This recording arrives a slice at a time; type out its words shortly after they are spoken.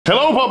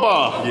Hello,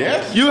 Papa!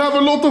 Yes? You have a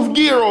lot of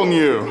gear on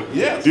you.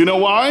 Yes. Do you know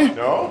why?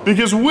 No.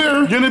 Because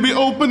we're gonna be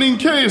opening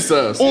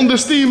cases on the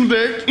Steam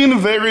Deck in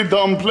very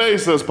dumb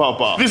places,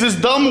 Papa. This is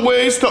dumb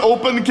ways to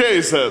open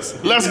cases.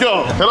 Let's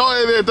go! Hello,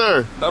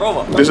 Aviator!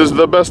 Здорово. This is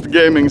the best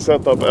gaming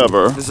setup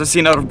ever. This is a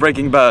scene out of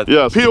Breaking Bad.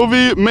 Yes,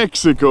 POV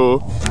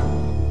Mexico.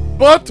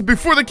 But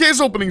before the case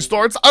opening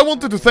starts, I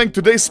wanted to thank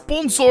today's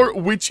sponsor,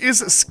 which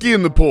is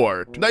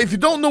Skinport. Now, if you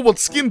don't know what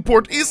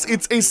Skinport is,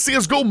 it's a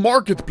CSGO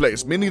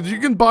marketplace, meaning that you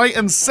can buy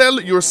and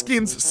sell your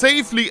skins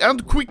safely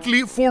and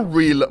quickly for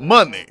real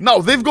money. Now,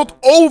 they've got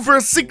over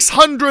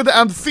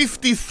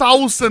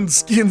 650,000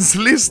 skins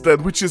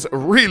listed, which is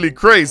really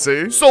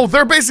crazy. So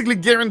they're basically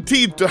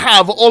guaranteed to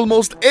have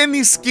almost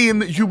any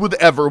skin you would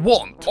ever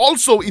want.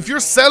 Also, if you're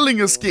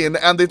selling a skin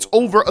and it's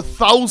over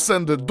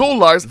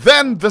 $1,000,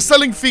 then the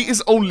selling fee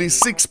is only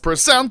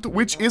 6%,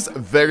 which is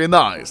very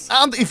nice.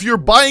 And if you're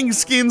buying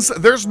skins,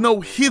 there's no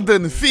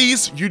hidden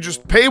fees, you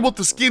just pay what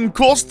the skin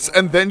costs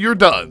and then you're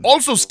done.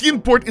 Also,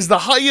 Skinport is the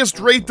highest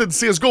rated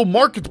CSGO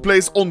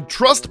marketplace on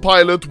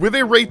Trustpilot with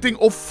a rating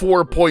of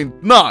 4.9.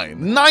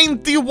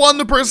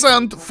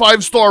 91%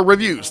 5-star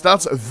reviews,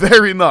 that's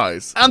very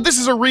nice. And this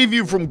is a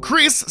review from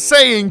Chris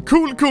saying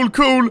cool, cool,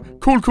 cool,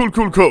 cool, cool,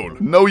 cool, cool.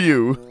 No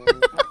you.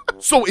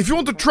 So, if you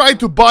want to try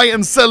to buy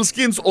and sell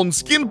skins on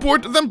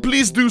Skinport, then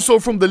please do so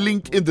from the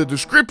link in the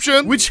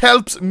description, which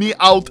helps me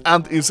out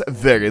and is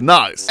very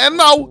nice. And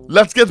now,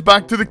 let's get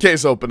back to the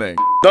case opening.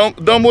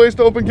 Dumb ways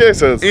to open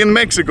cases in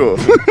Mexico.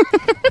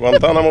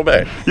 Guantanamo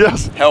Bay.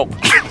 Yes. Help.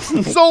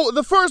 So,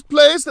 the first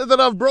place that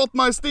I've brought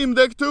my Steam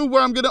Deck to,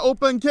 where I'm gonna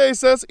open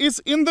cases,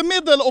 is in the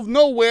middle of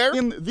nowhere,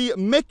 in the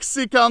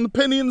Mexican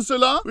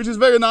peninsula, which is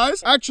very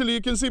nice. Actually,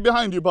 you can see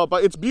behind you, Papa,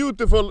 it's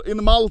beautiful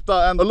in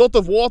Malta and a lot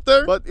of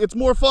water, but it's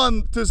more fun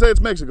to say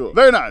it's Mexico.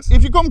 Very nice.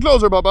 If you come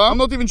closer, Papa, I'm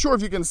not even sure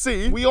if you can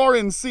see, we are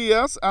in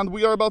CS and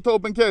we are about to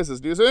open cases.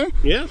 Do you see?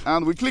 Yeah.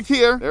 And we click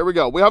here. There we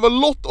go. We have a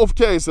lot of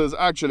cases,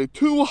 actually.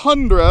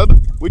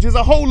 200, which is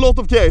a whole lot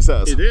of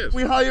cases. It is.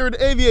 We hired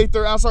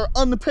Aviator as our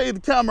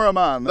unpaid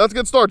cameraman. Let's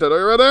get started. Are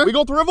you ready? We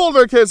got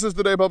revolver cases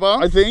today, Papa.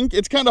 I think.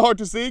 It's kind of hard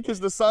to see because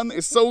the sun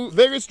is so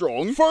very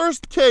strong.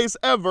 First case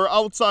ever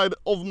outside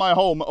of my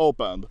home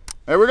opened.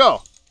 There we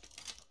go.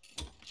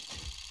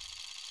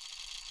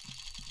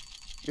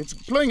 It's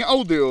playing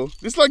audio.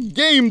 It's like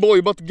Game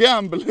Boy, but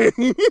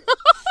gambling.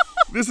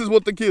 This is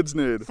what the kids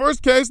need.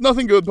 First case,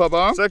 nothing good,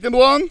 Papa. Second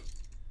one,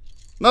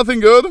 nothing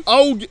good.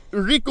 AUG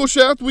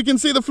Ricochet, we can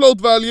see the float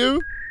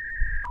value.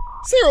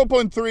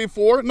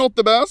 0.34, not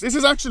the best. This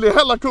is actually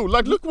hella cool.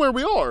 Like, look where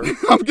we are.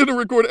 I'm gonna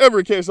record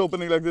every case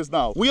opening like this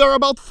now. We are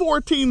about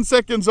 14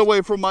 seconds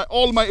away from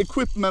all my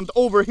equipment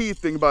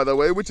overheating, by the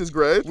way, which is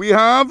great. We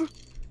have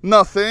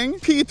nothing.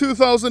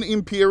 P2000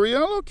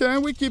 Imperial. Okay,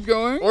 we keep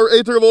going. Or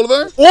 8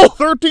 revolver. Oh!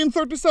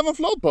 1337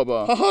 float,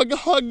 Papa.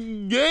 Haha,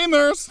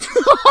 gamers.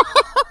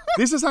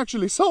 This is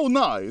actually so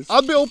nice.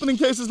 I'd be opening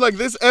cases like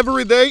this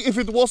every day if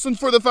it wasn't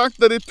for the fact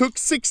that it took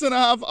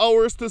 6.5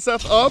 hours to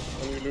set up.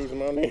 And you lose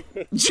money.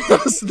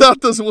 Yes,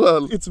 that as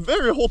well. It's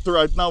very hot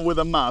right now with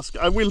a mask.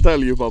 I will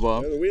tell you,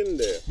 Papa. And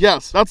windy.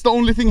 Yes, that's the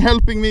only thing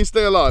helping me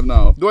stay alive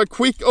now. Do I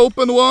quick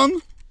open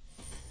one?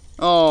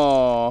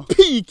 Oh,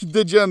 peak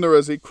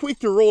degeneracy,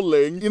 quick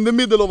rolling in the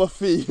middle of a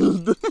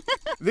field.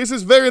 This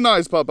is very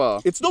nice, Papa.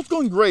 It's not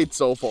going great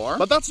so far,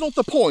 but that's not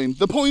the point.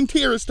 The point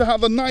here is to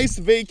have a nice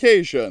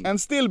vacation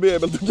and still be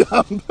able to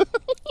gamble.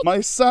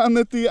 My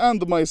sanity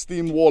and my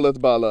Steam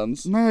wallet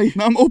balance. Nej,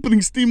 now I'm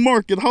opening Steam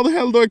Market. How the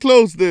hell do I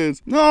close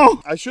this?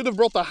 No! I should have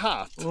brought a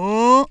hat.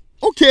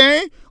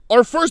 Okay.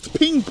 Our first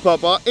pink,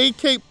 Papa,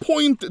 AK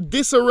Point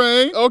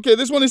Disarray. Okay,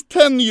 this one is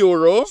 10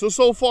 euro.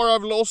 So far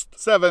I've lost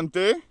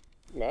 70.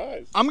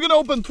 Nice. I'm gonna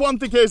open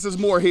 20 cases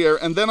more here,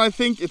 and then I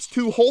think it's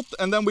too hot,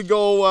 and then we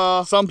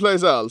go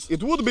someplace else.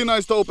 It would be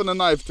nice to open a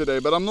knife today,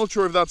 but I'm not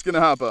sure if that's gonna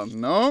happen.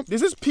 No?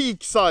 This is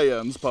peak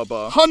science,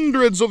 Papa.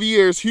 Hundreds of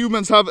years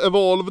humans have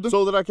evolved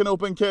so that I can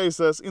open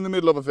cases in the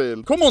middle of a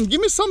field. Come on,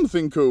 give me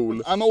something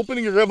cool. I'm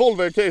opening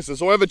revolver cases,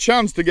 so I have a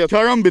chance to get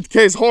Karambit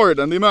case hard,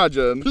 and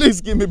imagine.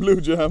 Please give me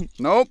blue gem.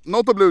 Nope,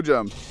 not a blue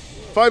gem.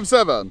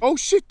 5-7. Oh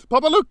shit,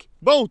 Papa, look.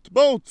 Boat.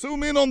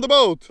 Zoom in on the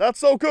boat. That's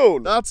so cool.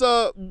 That's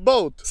a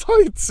boat.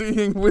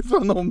 Sightseeing with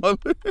Anomaly.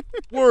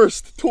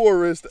 Worst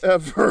tourist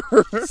ever.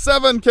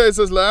 7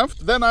 cases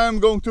left. Then I am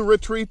going to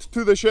retreat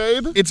to the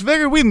shade. It's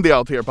very windy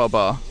out here,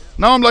 Papa.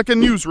 Now I'm like a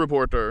news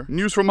reporter.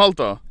 News from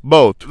Malta.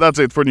 Boat. That's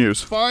it for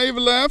news. 5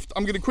 left.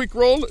 I'm gonna quick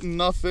roll.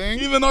 Nothing.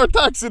 Even our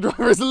taxi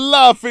driver is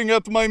laughing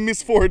at my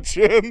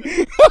misfortune.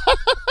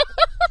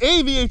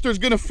 Aviator's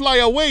gonna fly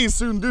away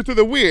soon due to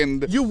the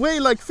wind. You weigh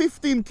like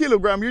 15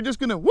 kilograms. You're just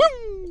gonna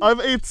whoom. I've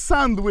ate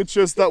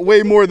sandwiches that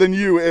weigh more than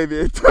you,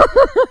 Aviator.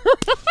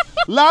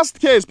 Last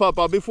case,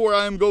 Papa, before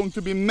I am going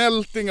to be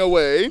melting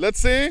away. Let's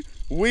see.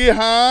 We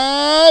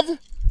have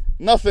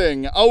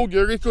nothing.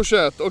 Auge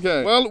Ricochet.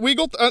 Okay. Well, we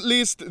got at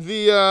least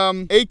the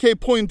AK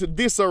Point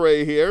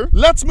Disarray here.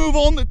 Let's move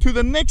on to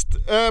the next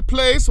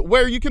place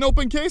where you can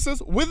open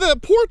cases with a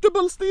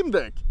portable Steam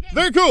Deck.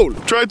 Very cool.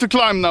 Try to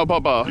climb now,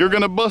 Papa. You're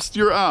gonna bust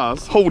your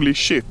ass. Holy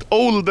shit.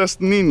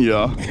 Oldest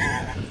ninja.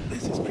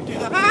 This is pretty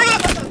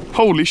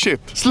Holy shit.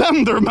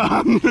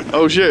 Slenderman.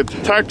 Oh shit.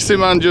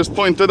 Taximan just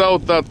pointed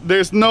out that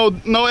there's no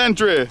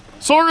entry.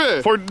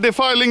 Sorry for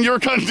defiling your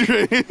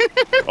country.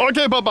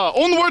 Okay, Papa,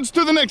 onwards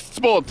to the next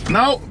spot.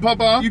 Now,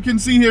 Papa, you can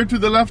see here to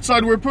the left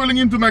side, we're pulling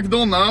into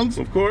McDonald's.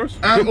 Of course.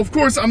 And of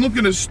course, I'm not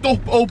gonna stop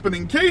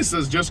opening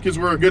cases just because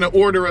we're gonna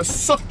order a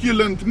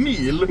succulent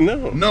meal.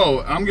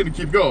 No, I'm gonna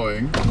keep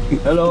going.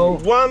 Hello.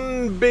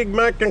 One Big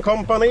Mac and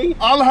company.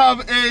 I'll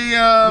have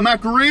a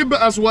McRib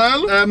as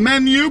well. A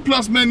menu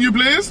plus menu,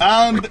 please.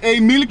 And a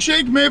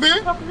milkshake, maybe?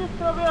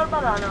 Strawberry or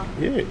banana?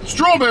 Yeah.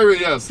 Strawberry,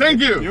 yes.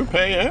 Thank you. You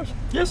pay, yes?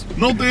 Yes.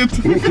 Not it.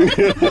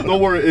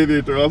 Don't worry,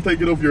 Aviator. I'll take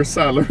it off your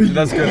salary.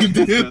 That's good.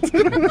 You did.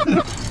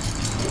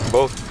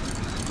 Both.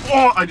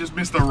 Oh, I just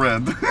missed a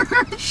red.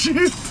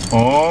 Shit.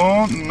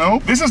 Oh, no.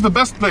 This is the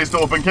best place to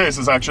open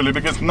cases, actually,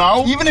 because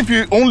now, even if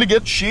you only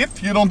get shit,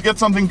 you don't get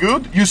something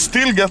good, you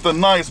still get a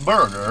nice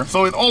burger.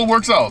 So it all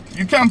works out.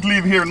 You can't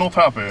leave here not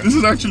happy. This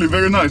is actually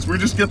very nice. We're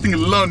just getting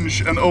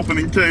lunch and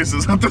opening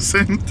cases at the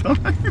same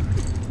time.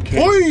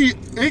 Oi!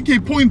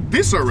 AK point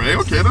disarray.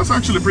 Okay, that's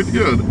actually pretty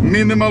good.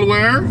 Minimal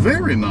wear.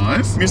 Very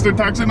nice. Mr.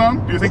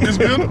 Taximan, do you think this is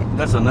good?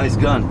 That's a nice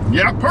gun.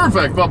 Yeah,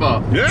 perfect,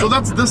 Papa. Yeah. So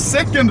that's the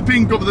second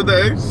pink of the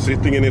day.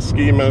 Sitting in his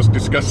ski mask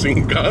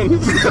discussing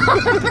guns.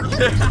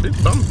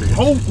 It's bumpy.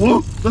 Oh,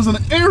 whoa, there's an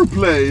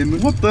airplane.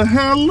 What the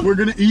hell? We're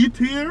gonna eat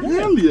here?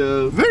 Hell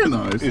yeah. Very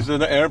nice. Is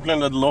it an airplane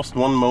that lost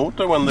one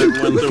motor when they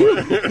went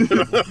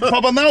away?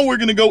 Papa, now we're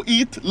gonna go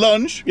eat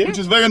lunch, which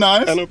is very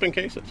nice. And open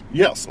cases.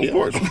 Yes, of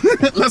course.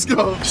 Let's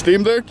go.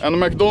 Steam Deck and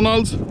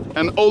McDonald's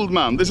and Old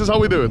Man. This is how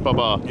we do it,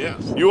 Papa.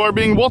 Yes. You are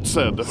being what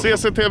said?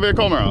 CCTV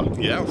camera.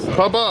 Yes.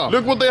 Papa,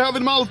 look what they have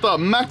in Malta.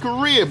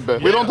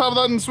 McRib. We don't have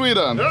that in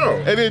Sweden.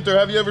 No. Aviator,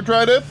 have you ever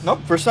tried it? Nope,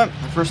 first time.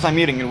 First time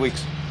eating in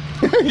weeks.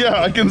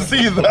 Yeah, I can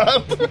see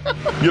that.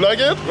 You like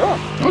it?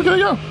 Yeah. Okay,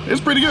 yeah.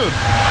 It's pretty good.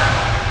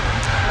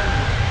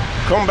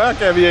 Come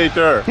back,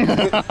 Aviator.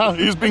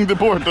 He's being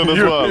deported as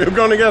well. You're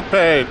gonna get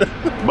paid.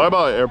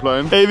 Bye-bye,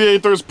 airplane.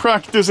 Aviator's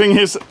practicing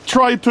his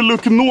try to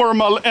look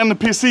normal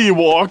NPC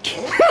walk.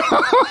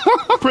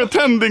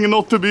 Pretending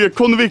not to be a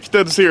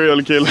convicted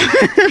serial killer.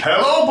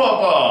 Hello,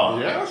 Papa!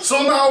 Yes?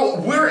 So now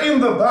we're in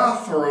the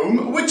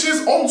bathroom, which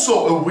is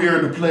also a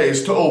weird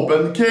place to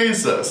open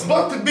cases.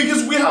 But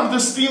because we have the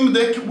Steam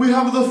Deck, we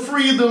have the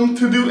freedom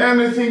to do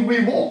anything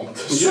we want.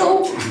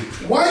 So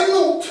why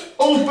not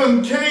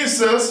open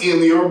cases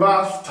in your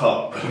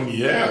bathtub?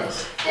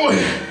 Yes. Oi.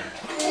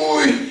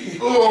 Oi.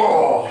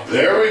 Oh,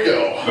 there we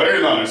go.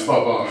 Very nice,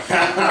 Papa.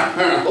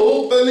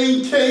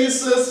 Opening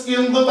cases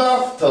in the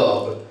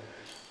bathtub.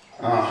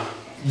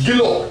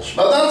 Glock.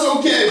 But that's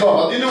okay,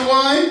 Papa. Do you know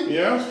why?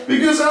 Yes.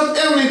 Because at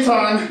any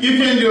time you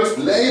can just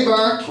lay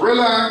back,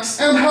 relax,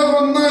 and have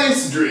a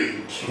nice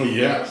drink.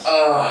 Yes.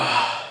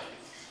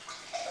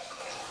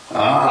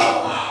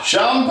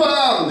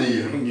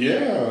 Champagne.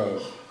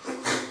 Yes.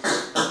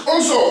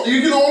 Also,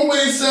 you can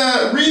always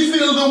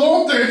refill the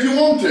water if you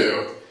want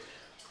to.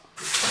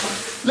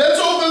 Let's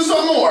open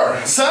some more.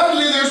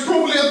 Sadly, there's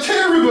probably a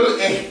terrible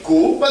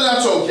echo, but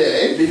that's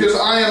okay, because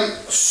I am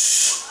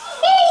so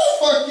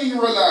fucking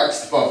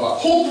relaxed, Papa.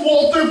 Hot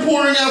water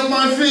pouring at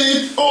my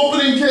feet,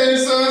 opening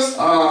cases.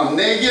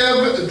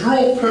 Negev,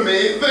 drop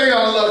me. Very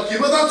unlucky,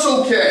 but that's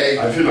okay.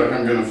 I feel like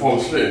I'm gonna fall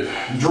asleep.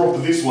 Drop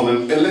this one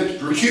and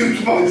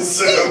electrocute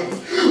myself.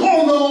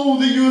 Oh no,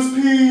 the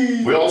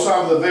USB. We also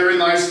have the very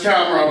nice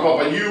camera,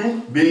 Papa.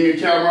 You, being a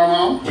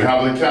cameraman, we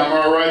have the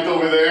camera right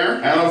over there.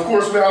 And of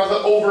course we have the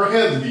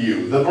overhead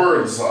view, the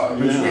bird's eye,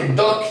 which we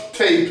duct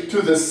tape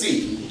to the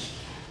sink.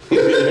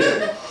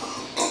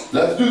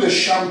 Let's do the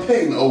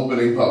champagne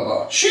opening,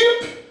 Papa.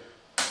 Chip!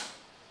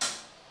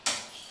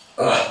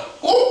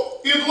 Oh,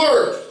 it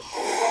worked!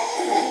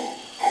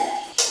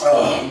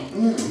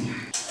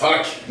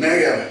 Fuck,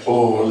 negative.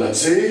 Oh, let's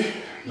see.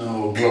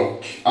 No,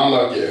 Glock.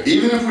 Unlucky.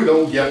 Even if we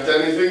don't get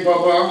anything,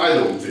 Papa, I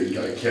don't think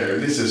I care.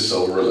 This is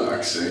so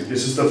relaxing.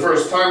 This is the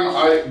first time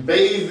I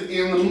bathe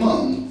in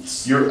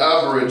months. Your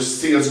average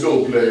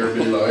CSGO player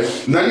be like.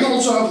 And then you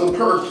also have the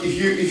perk,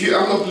 if you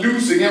end up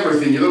losing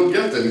everything, you don't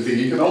get anything,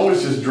 you can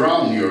always just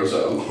drown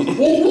yourself.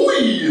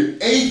 Oi!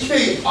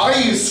 AK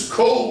ice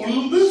cold.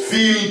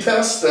 Field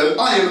tested.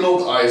 I am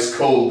not ice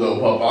cold though,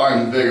 Papa.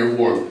 I'm very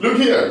warm. Look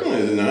here.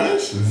 It's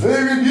nice.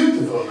 Very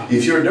beautiful.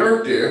 If you're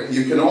dirty,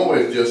 you can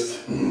always just...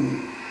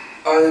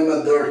 I am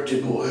a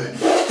dirty boy.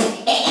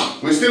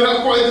 We still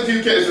have quite a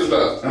few cases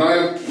left, and I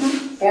have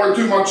far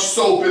too much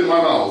soap in my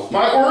mouth.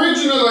 My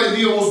original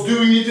idea was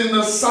doing it in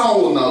the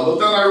sauna, but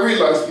then I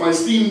realized my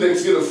Steam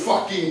Deck's gonna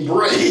fucking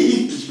break.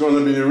 It's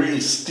gonna be a real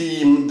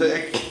Steam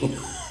Deck.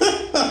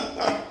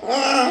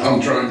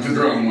 I'm trying to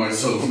drown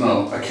myself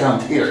now. I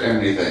can't hear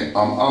anything.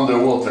 I'm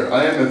underwater.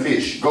 I am a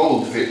fish.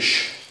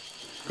 Goldfish.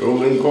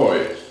 Golden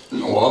koi.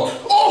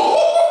 What? Oh!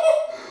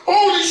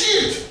 Holy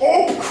shit!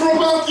 Oh,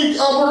 Chromatic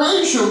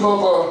aberration,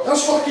 Papa.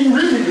 That's fucking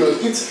really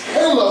good. It's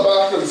hella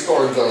battle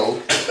scarred though.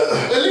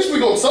 At least we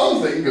got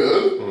something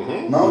good.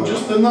 Now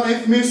just the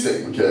knife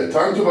missing. Okay,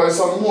 time to buy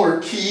some more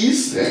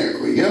keys. There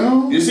we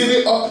go. You see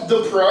they upped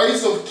the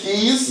price of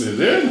keys? Is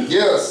it?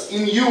 Yes,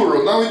 in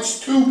euro. Now it's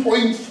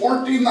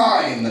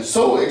 2.49.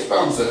 So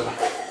expensive.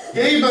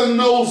 Gaben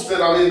knows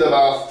that I'm in the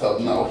bathtub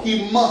now.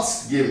 He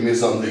must give me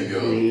something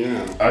good.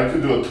 Yeah. I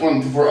could do a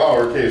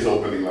 24-hour case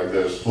opening like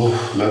this. Oh,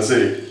 let's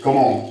see. Come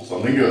on,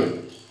 something good.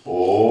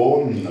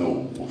 Oh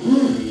no.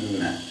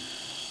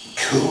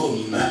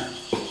 Kun.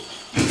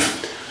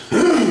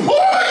 Oh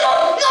my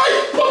god!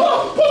 Knife!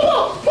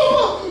 Papa!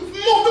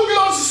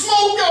 Motoglass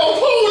smoke out!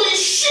 Holy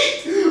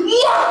shit!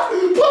 What?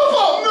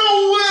 Papa! No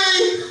way!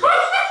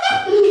 What?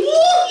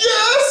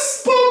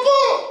 Yes!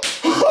 Papa!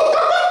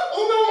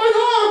 Oh no, my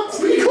hat!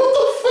 We got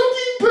a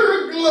fucking pair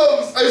of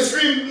gloves! I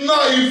screamed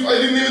knife! I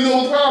didn't even know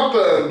what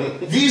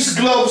happened! These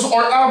gloves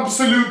are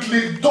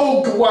absolutely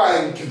dog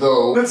wank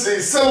though. Let's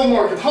see, sell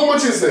market. How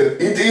much is it?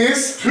 It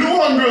is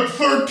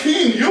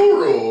 213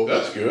 euro.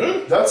 That's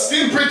good. That's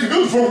still pretty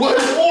good for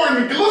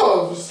well-worn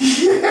gloves.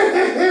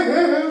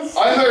 Yes!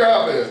 I'm very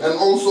happy. And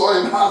also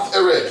I'm half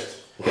erect.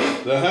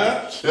 The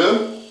hat,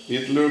 Yeah?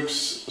 it looks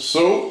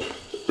so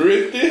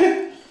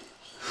pretty.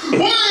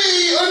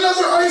 Wait!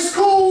 Another ice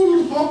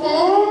cold,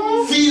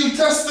 Papa! Field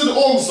tested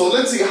also.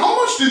 Let's see, how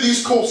much do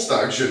these cost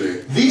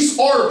actually? These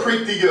are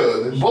pretty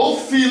good.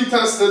 Both field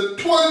tested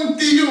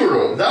 20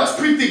 euro. That's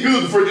pretty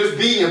good for just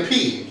being a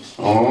pink.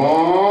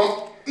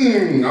 Oh,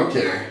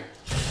 okay.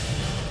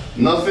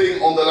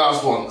 Nothing on the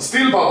last one.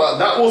 Still, Papa,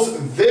 that was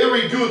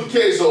very good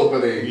case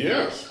opening.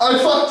 Yes. I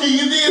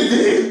fucking did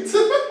it!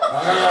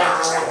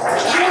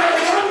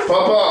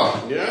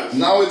 Papa, Yes.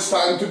 now it's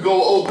time to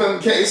go open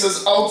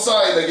cases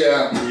outside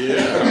again.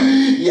 Yeah.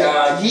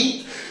 Yeah,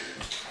 yeet.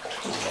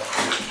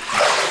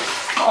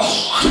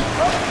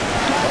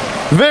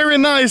 Very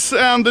nice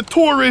and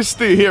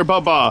touristy here,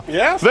 Papa.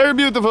 Yes. Very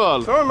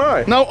beautiful. So am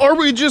I. Now, are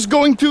we just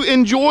going to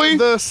enjoy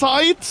the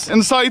sights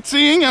and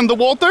sightseeing and the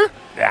water?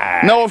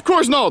 Yeah. No, of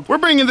course not. We're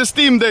bringing the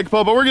Steam Deck,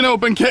 Papa. We're gonna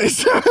open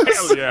cases.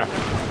 Hell yeah.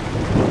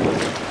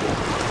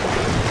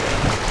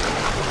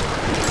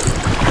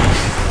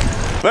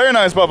 Very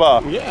nice,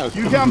 Papa. Yes.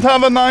 You can't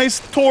have a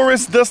nice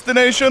tourist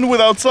destination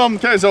without some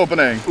case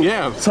opening.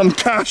 Yeah. Some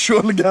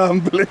casual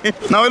gambling.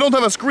 Now, I don't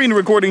have a screen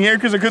recording here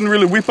because I couldn't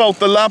really whip out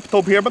the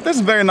laptop here, but this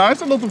is very nice.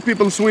 A lot of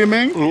people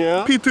swimming.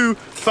 Yeah.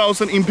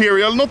 P2000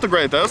 Imperial, not the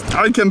greatest.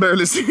 I can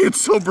barely see it,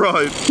 so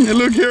bright. Yeah,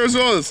 look, here's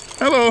us.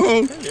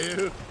 Hello.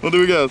 Hello. What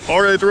do we get?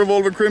 R8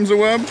 revolver, Crimson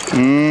Web?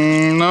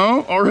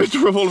 No.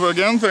 R8 revolver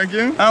again, thank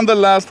you. And the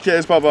last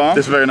case, Papa.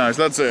 This is very nice,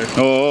 let's see.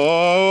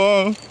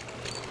 Oh.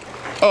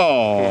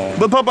 Oh.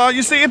 But Papa,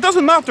 you see, it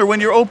doesn't matter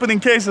when you're opening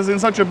cases in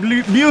such a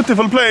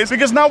beautiful place,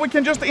 because now we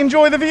can just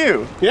enjoy the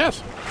view.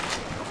 Yes.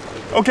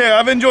 Okay,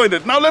 I've enjoyed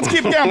it. Now let's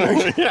keep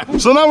gambling. Yeah.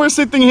 So now we're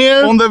sitting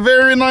here on the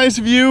very nice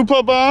view,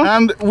 Papa,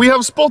 and we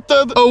have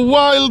spotted a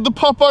wild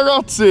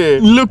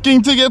paparazzi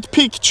looking to get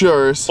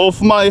pictures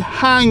of my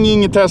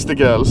hanging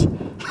testicles.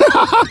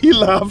 He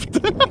laughed.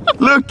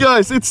 Look,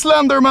 guys, it's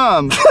Slender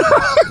Man.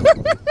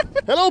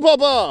 Hello,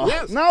 Papa.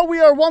 Yes. Now we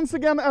are once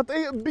again at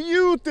a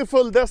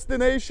beautiful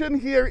destination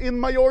here in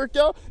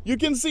Mallorca. You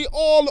can see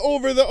all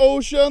over the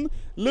ocean.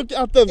 Look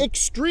at the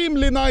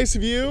extremely nice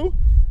view.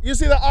 You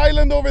see the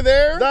island over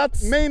there?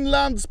 That's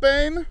mainland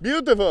Spain.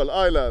 Beautiful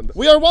island.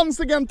 We are once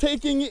again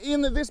taking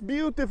in this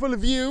beautiful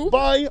view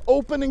by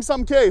opening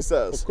some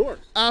cases. Of course.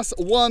 As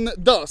one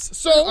does.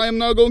 So I am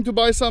now going to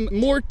buy some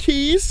more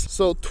keys.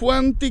 So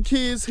 20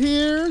 keys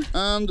here.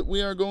 And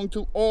we are going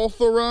to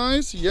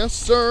authorize. Yes,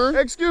 sir.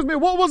 Excuse me,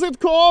 what was it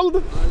called?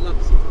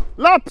 Lapsi.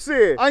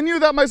 Lapsi. I knew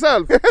that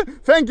myself.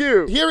 Thank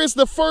you. Here is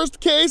the first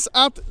case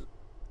at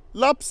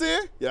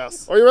Lapsi.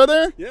 Yes. Are you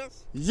ready?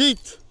 Yes.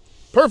 Yeet.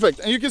 Perfect,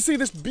 and you can see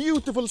this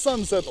beautiful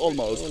sunset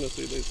almost. I want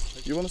to see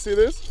this. You want to see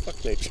this?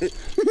 Fuck nature.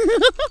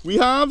 We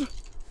have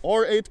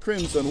R8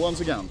 Crimson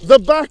once again. The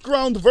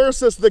background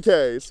versus the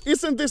case.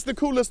 Isn't this the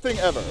coolest thing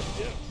ever?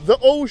 Yeah. The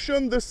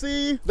ocean, the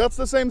sea, that's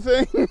the same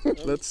thing.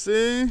 Let's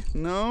see,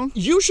 no.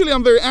 Usually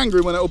I'm very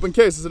angry when I open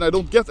cases and I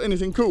don't get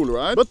anything cool,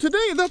 right? But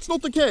today that's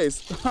not the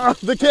case.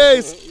 The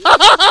case.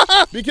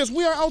 Because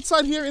we are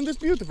outside here in this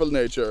beautiful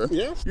nature.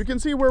 Yes. You can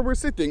see where we're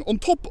sitting, on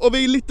top of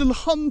a little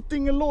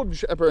hunting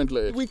lodge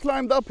apparently. We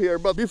climbed up here,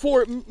 but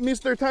before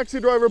Mr. Taxi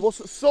Driver was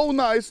so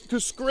nice to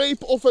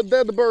scrape off a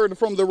dead bird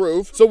from the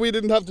roof, so we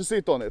didn't have to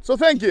sit on it. So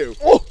thank you.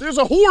 Oh, there's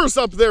a horse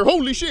up there,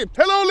 holy shit.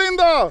 Hello,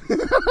 Linda.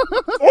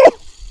 Oh,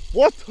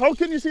 what? How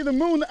can you see the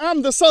moon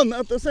and the sun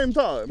at the same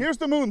time? Here's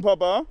the moon,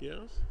 Papa. Yes.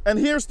 And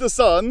here's the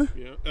sun.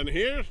 Yeah. And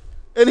here?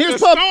 And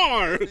here's The Papa.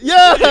 star!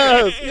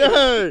 Yes!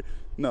 Yay!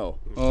 No.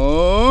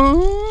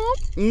 Oh,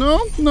 no.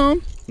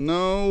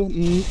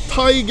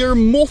 Tiger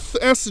Moth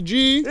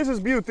SG. This is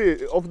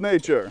beauty of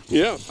nature.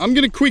 Yeah. I'm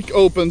gonna quick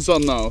open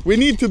some now. We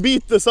need to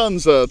beat the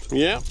sunset.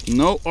 Yeah.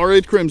 No,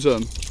 R8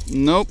 Crimson.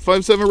 No,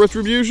 5-7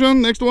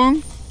 Retribution. Next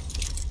one.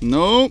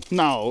 No.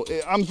 Now,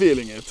 I'm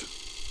feeling it.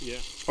 Yeah.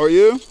 Are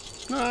you?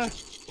 Nah.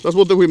 That's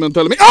what the women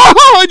tell me.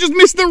 Oh, I just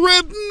missed the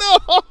red.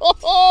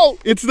 No!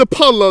 It's the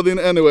paladin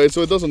anyway,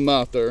 so it doesn't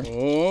matter.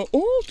 Oh,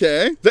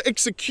 okay. The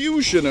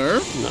executioner.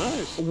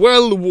 Nice.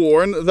 Well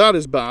worn. That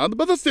is bad,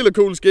 but that's still a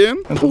cool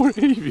skin. Poor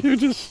Aviator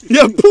just...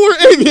 Yeah, poor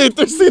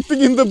aviator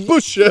sitting in the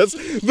bushes.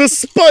 The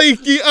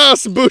spiky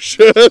ass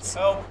bushes.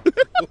 Oh.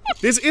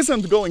 This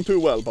isn't going too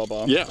well,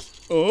 Papa. Yes.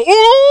 Okay.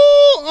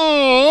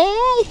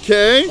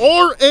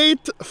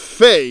 R8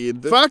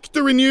 fade.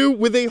 Factory new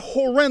with a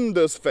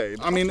horrendous fade.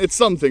 I mean, it's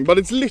something, but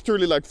it's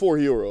literally like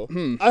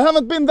 €4. I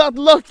haven't been that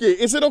lucky.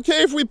 Is it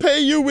okay if we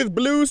pay you with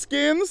blue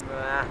skins?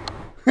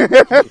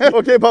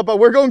 Okay, Papa,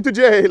 we're going to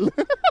jail.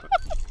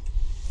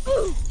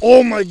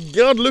 Oh my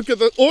God, look at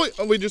the... Oh,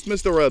 we just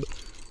missed the red.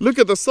 Look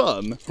at the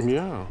sun.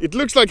 Yeah. It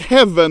looks like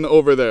heaven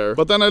over there.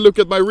 But then I look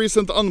at my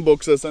recent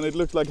unboxes and it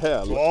looks like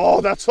hell.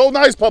 Oh, that's so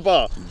nice,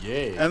 Papa.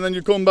 Yeah. And then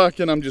you come back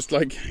and I'm just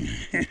like...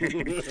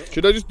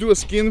 Should I just do a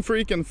skin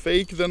freak and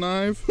fake the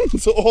knife?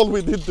 So all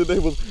we did today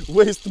was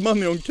waste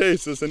money on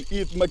cases and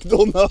eat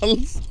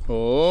McDonald's.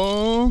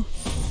 Oh.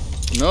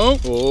 No.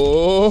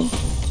 Oh.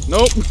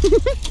 Nope.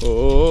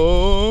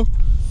 Oh.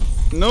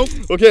 Nope.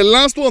 Okay,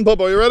 last one,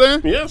 Papa. Are you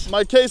ready? Yes.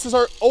 My cases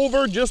are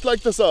over just like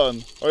the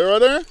sun. Are you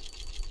ready?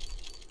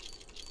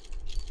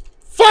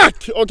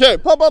 Fuck! Okay,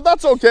 Papa,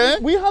 that's okay.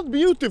 We had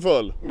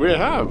beautiful. We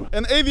have.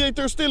 An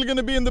aviator's still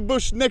gonna be in the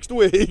bush next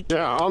week.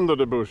 Yeah, under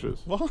the bushes.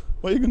 What?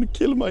 Why are you gonna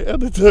kill my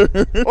editor?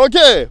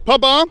 Okay,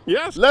 Papa.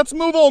 Yes. Let's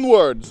move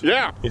onwards.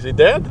 Yeah. Is he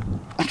dead?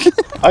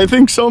 I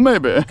think so,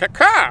 maybe.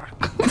 Kaka!